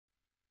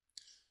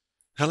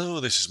Hello,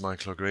 this is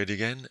Michael O'Grady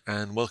again,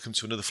 and welcome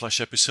to another Flash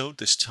episode.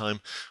 This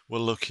time we're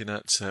looking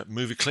at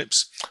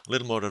MovieClips, a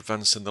little more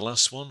advanced than the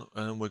last one,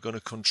 and we're going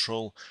to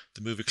control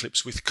the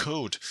MovieClips with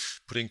code,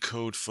 putting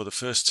code for the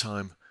first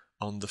time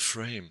on the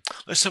frame.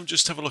 Let's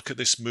just have a look at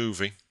this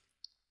movie.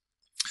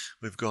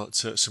 We've got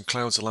some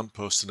clouds, a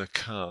lamppost, and a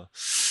car,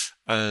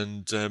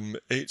 and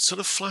it sort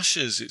of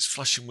flashes. It's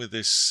flashing with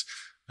this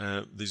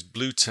these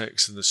blue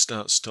text and the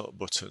start-stop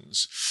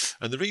buttons.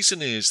 And the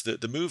reason is that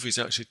the movie is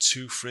actually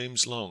 2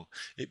 frames long.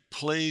 It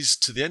plays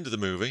to the end of the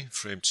movie,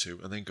 frame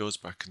 2, and then goes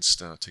back and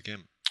start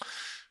again.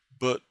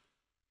 But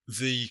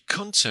the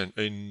content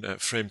in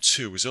frame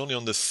 2 is only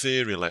on the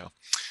theory layer.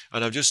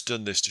 And I've just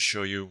done this to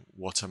show you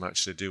what I'm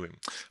actually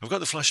doing. I've got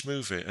the Flash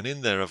movie, and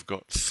in there I've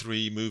got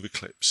 3 movie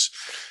clips.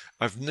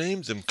 I've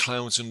named them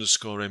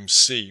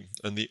clouds_MC,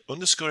 and the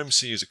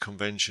 _MC is a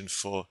convention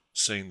for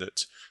saying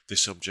that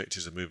this object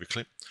is a movie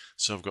clip.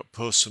 So I've got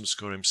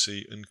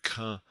post_MC and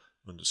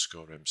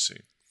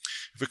car_MC.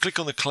 If we click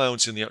on the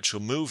clouds in the actual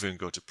movie and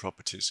go to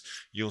properties,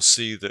 you'll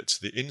see that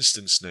the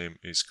instance name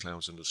is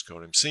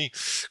clouds_MC,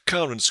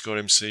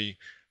 car_MC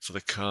for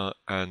the car,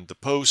 and the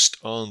post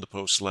on the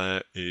post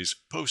layer is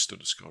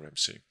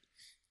post_MC.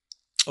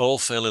 All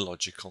fairly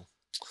logical.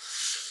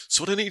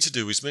 So what I need to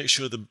do is make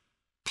sure the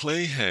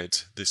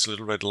playhead, this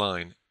little red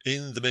line,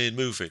 in the main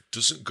movie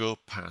doesn't go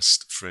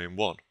past frame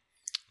 1.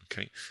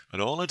 Okay,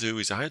 and all I do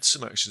is I add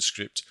some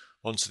ActionScript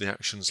onto the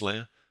actions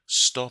layer,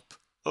 stop,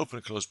 open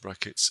and close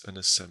brackets, and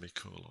a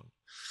semicolon.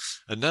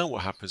 And now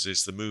what happens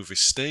is the movie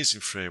stays in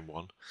frame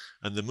 1,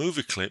 and the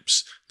movie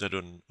clips that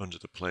are under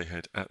the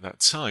playhead at that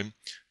time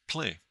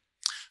play.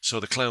 So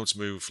the clouds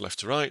move left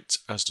to right,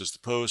 as does the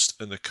post,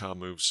 and the car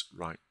moves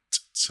right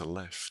to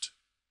left.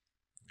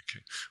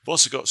 Okay. I've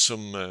also got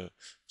some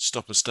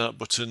stop and start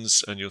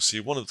buttons, and you'll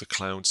see one of the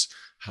clouds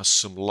has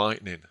some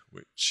lightning,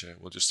 which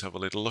we'll just have a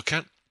little look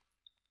at.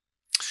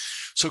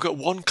 So I've got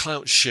one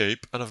cloud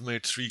shape, and I've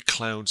made 3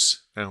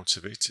 clouds out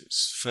of it.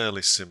 It's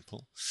fairly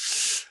simple.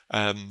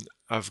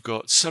 I've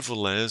got several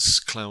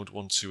layers, cloud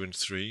 1, 2, and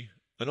 3,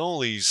 and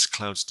all these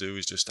clouds do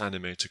is just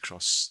animate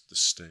across the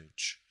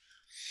stage.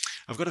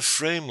 I've got a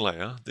frame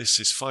layer. This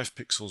is 5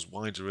 pixels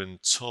wider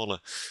and taller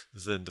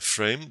than the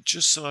frame,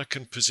 just so I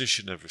can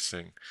position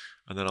everything.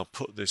 And then I'll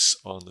put this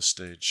on the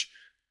stage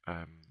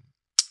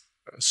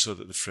so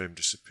that the frame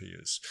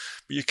disappears.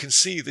 But you can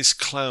see this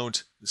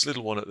cloud, this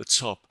little one at the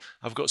top,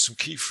 I've got some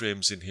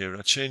keyframes in here.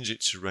 I change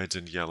it to red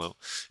and yellow.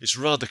 It's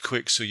rather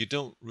quick, so you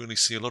don't really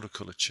see a lot of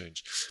color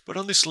change. But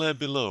on this layer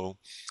below,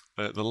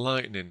 the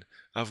lightning,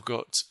 I've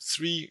got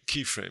 3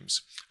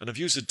 keyframes, and I've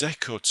used the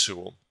deco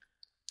tool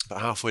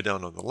about halfway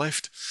down on the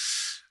left,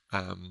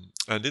 and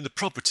in the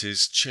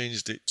properties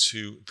changed it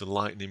to the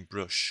lightning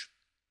brush.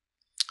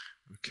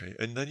 Okay,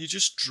 and then you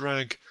just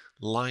drag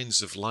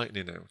lines of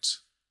lightning out.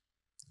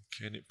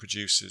 Okay, and it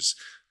produces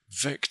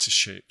vector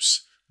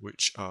shapes,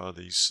 which are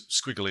these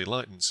squiggly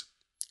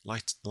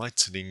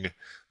lightning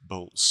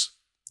bolts.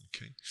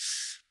 Okay,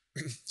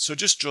 so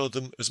just draw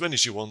them as many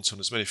as you want on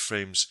as many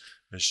frames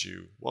as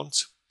you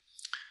want.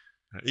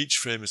 Each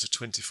frame is a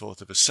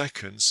 24th of a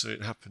second, so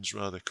it happens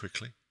rather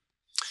quickly.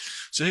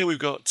 So here we've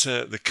got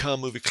the car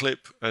movie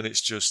clip, and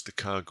it's just the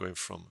car going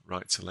from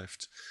right to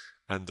left,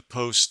 and the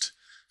post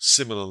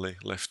similarly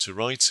left to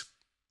right.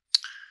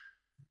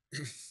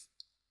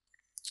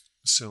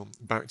 So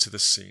back to the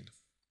scene.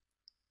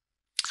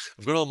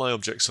 I've got all my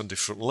objects on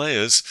different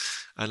layers,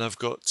 and I've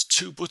got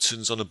 2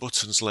 buttons on a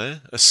buttons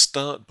layer, a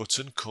start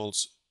button called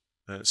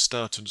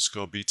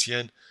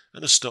start_btn,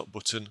 and a stop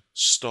button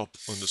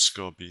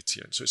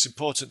stop_btn. So it's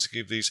important to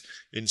give these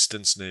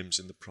instance names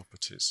in the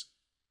properties.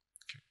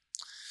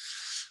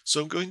 So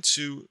I'm going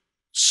to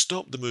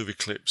stop the movie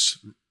clips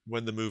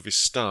when the movie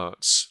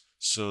starts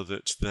so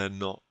that they're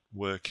not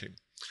working.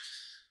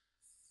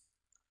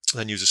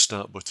 Then use a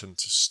start button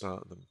to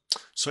start them.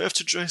 So I have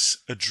to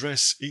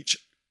address each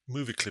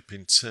movie clip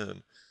in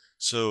turn.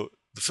 So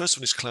the first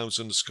one is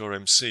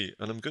clouds_MC,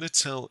 and I'm going to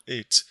tell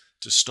it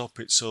to stop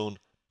its own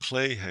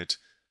playhead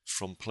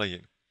from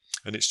playing.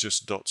 And it's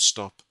just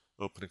 .stop,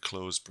 open and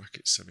close,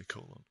 bracket,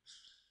 semicolon.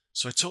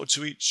 So I talk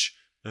to each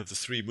of the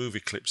 3 movie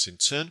clips in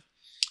turn,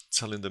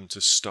 telling them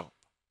to stop.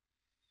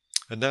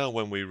 And now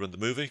when we run the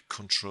movie,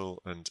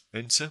 Control and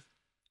Enter,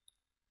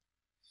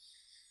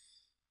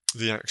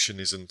 the action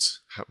isn't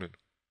happening.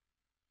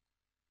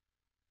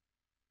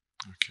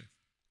 Okay.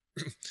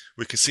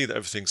 We can see that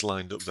everything's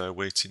lined up there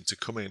waiting to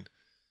come in,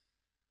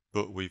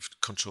 but we've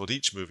controlled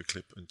each movie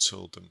clip and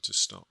told them to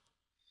stop.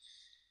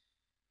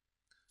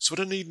 So what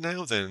I need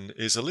now then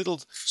is a little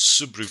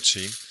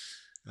subroutine.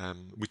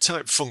 We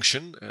type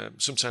function,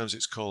 sometimes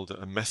it's called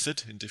a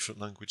method in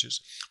different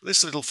languages.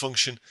 This little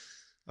function,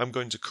 I'm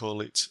going to call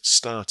it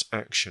start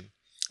action.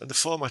 And the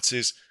format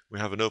is we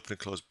have an open and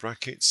close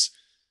brackets,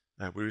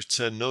 we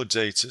return no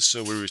data,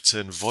 so we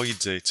return void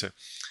data,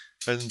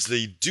 and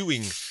the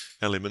doing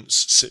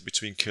elements sit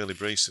between curly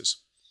braces.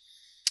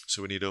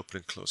 So we need open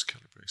and close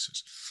curly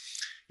braces.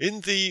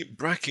 In the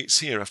brackets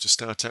here after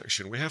start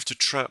action, we have to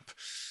trap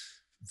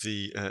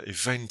the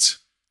event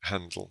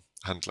handler.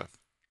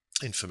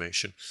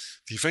 information.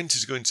 The event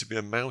is going to be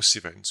a mouse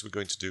event. We're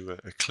going to do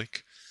a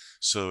click.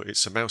 So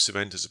it's a mouse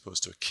event as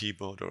opposed to a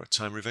keyboard or a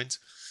timer event.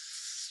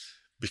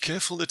 Be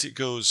careful that it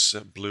goes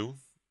blue.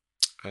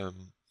 It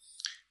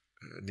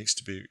needs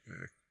to be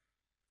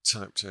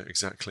typed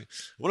exactly.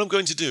 What I'm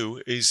going to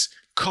do is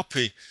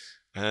copy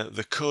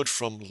the code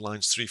from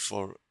lines 3,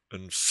 4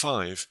 and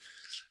 5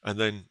 and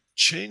then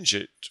change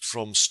it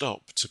from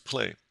stop to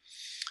play.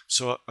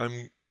 So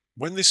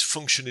when this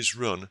function is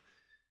run,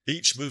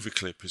 each movie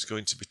clip is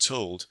going to be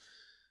told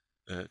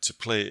to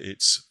play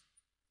its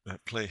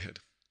playhead.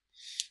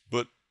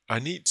 But I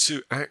need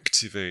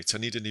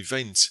an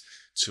event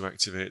to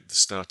activate the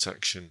start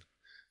action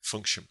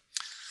function.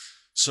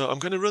 So I'm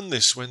going to run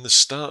this when the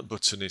start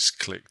button is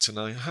clicked, and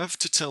I have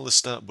to tell the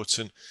start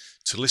button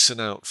to listen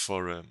out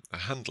for an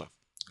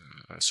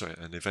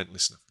event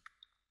listener.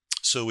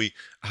 So we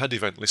had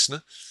event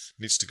listener,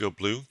 needs to go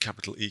blue,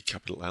 capital E,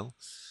 capital L.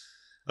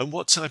 And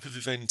what type of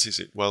event is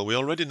it? Well, we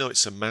already know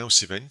it's a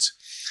mouse event,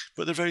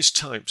 but there are various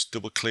types: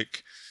 double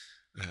click,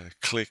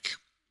 click,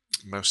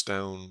 mouse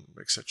down,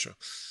 etc.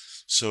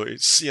 So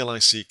it's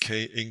CLICK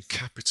in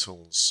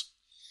capitals.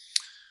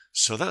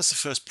 So that's the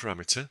first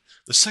parameter.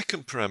 The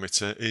second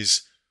parameter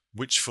is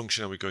which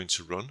function are we going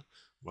to run?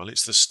 Well,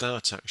 it's the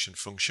start action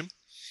function.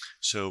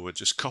 So we'll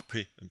just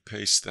copy and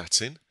paste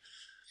that in,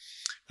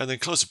 and then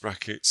close the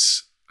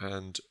brackets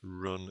and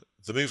run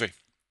the movie.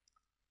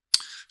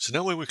 So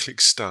now when we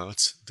click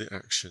start, the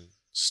action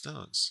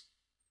starts.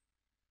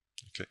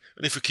 Okay,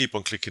 and if we keep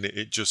on clicking it,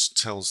 it just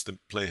tells the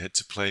playhead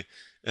to play,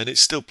 and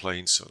it's still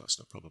playing, so that's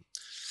no problem.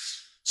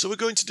 So what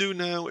we're going to do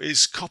now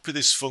is copy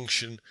this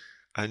function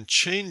and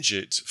change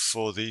it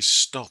for the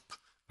stop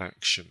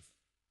action.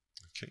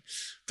 Okay,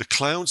 the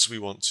clouds we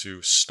want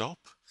to stop,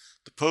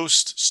 the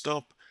post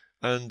stop,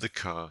 and the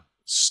car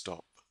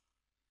stop.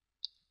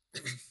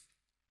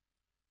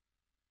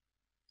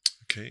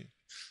 Okay,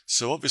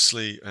 so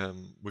obviously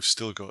we've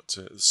still got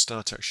the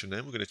start action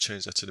name. We're going to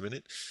change that in a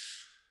minute.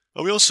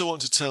 And we also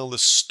want to tell the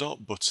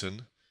stop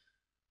button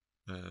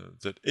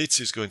that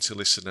it is going to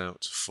listen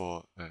out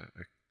for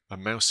a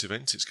mouse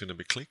event. It's going to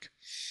be click.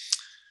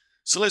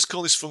 So let's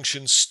call this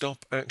function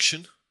stop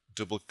action,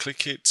 double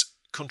click it,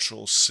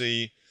 Control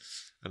C,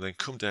 and then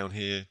come down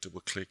here, double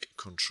click,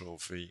 Control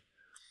V,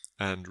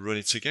 and run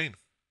it again.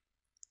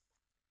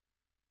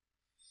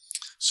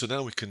 So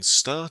now we can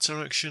start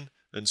our action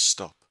and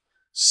stop,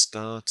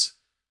 start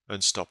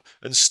and stop.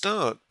 And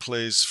start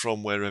plays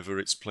from wherever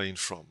it's playing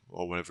from,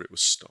 or wherever it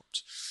was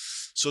stopped.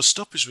 So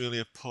stop is really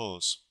a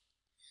pause.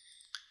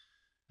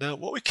 Now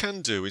what we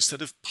can do,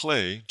 instead of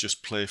play,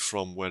 just play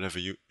from wherever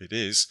it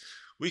is,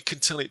 we can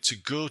tell it to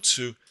go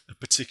to a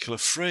particular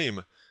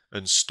frame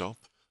and stop,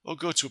 or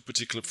go to a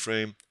particular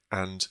frame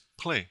and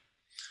play.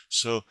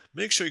 So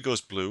make sure it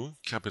goes blue,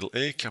 capital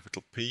A,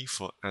 capital P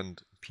for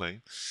and play.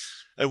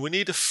 And we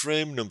need a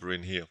frame number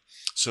in here.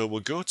 So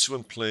we'll go to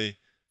and play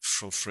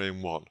from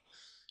frame 1.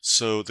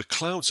 So the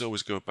clouds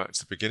always go back to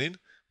the beginning.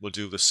 We'll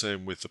do the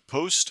same with the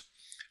post,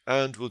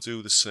 and we'll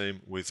do the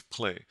same with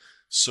play.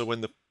 So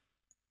when the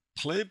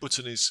play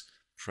button is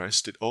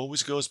pressed, it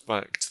always goes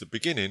back to the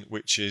beginning,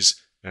 which is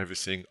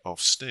everything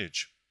off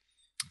stage.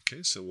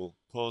 Okay, so we'll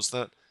pause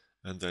that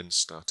and then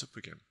start up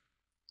again.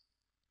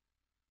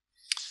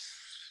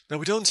 Now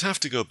we don't have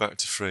to go back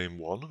to frame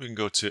 1. We can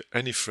go to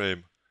any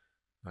frame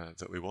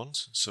that we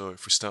want. So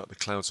if we start the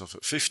clouds off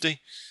at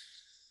 50,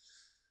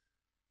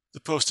 the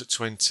post at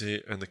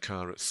 20 and the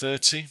car at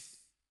 30,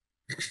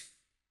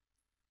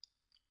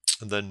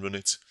 and then run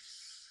it.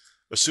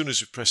 As soon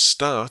as we press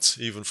start,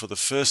 even for the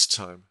first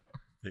time,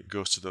 it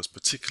goes to those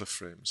particular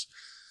frames.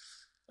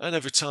 And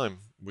every time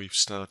we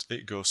start,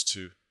 it goes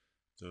to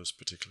those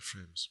particular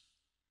frames.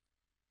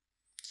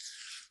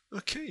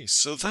 Okay,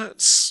 so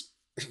that's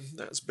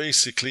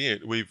basically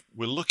it. We're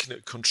looking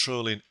at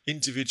controlling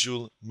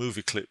individual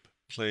movie clip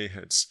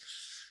playheads.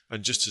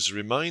 And just as a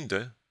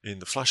reminder, in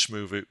the Flash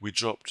movie, we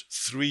dropped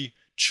 3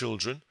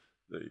 children.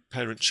 The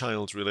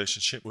parent-child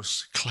relationship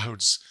was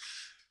clouds,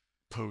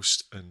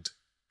 post, and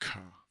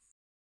car.